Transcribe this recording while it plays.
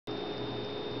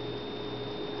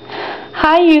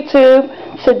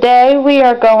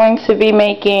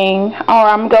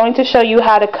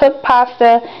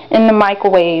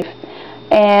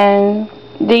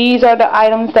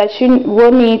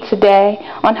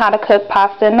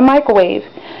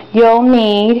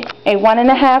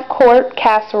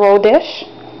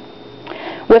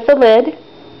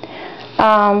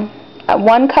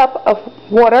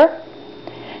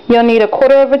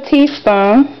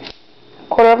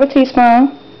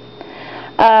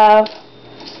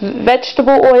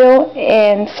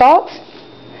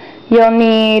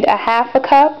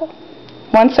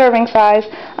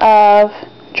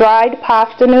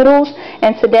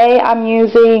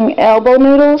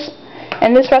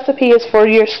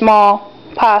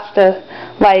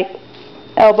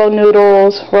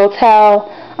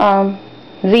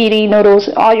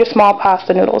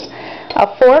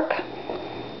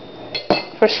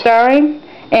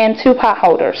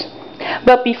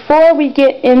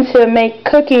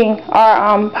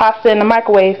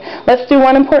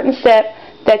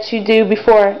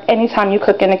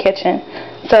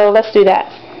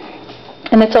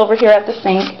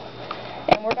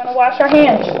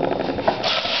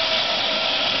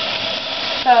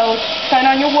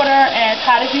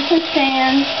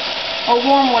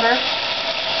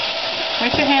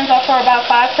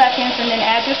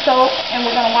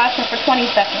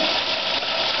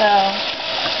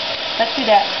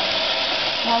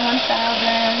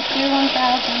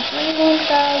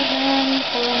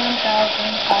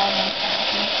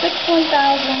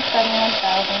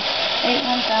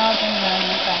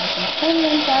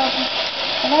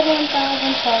11,000,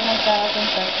 12,000,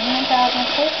 13,000,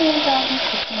 14,000,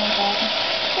 16,000,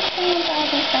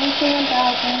 17,000,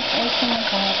 19,000,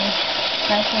 18,000,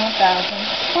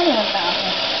 19,000,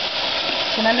 21,000.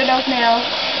 Get under those nails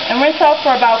and rinse off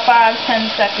for about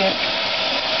 5-10 seconds.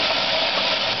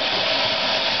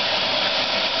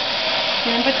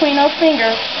 Get in between those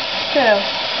fingers too.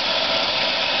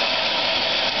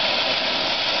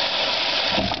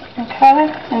 Okay,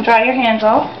 and dry your hands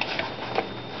off.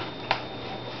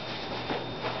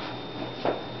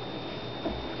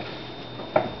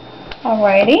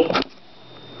 Alrighty.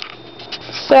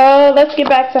 So let's get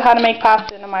back to how to make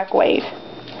pasta in the microwave.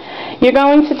 You're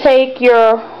going to take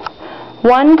your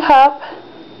 1 cup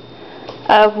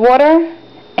of water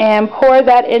and pour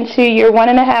that into your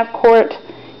 1.5 quart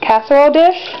casserole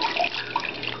dish.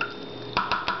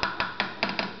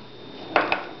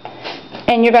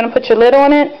 And you're going to put your lid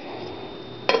on it.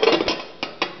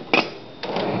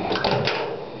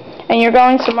 And you're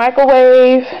going to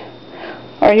microwave,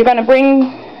 or you're going to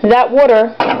bring that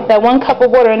water, that 1 cup of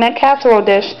water in that casserole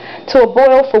dish to a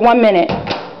boil for 1 minute.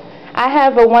 I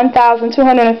have a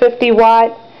 1250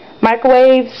 watt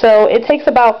microwave, so it takes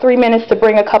about 3 minutes to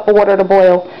bring a cup of water to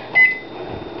boil.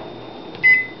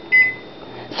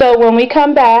 So when we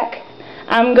come back,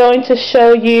 I'm going to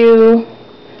show you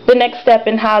the next step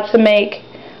in how to make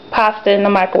pasta in the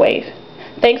microwave.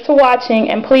 Thanks for watching,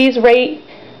 and please rate,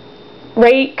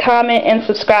 comment, and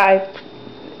subscribe.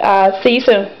 See you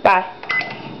soon. Bye.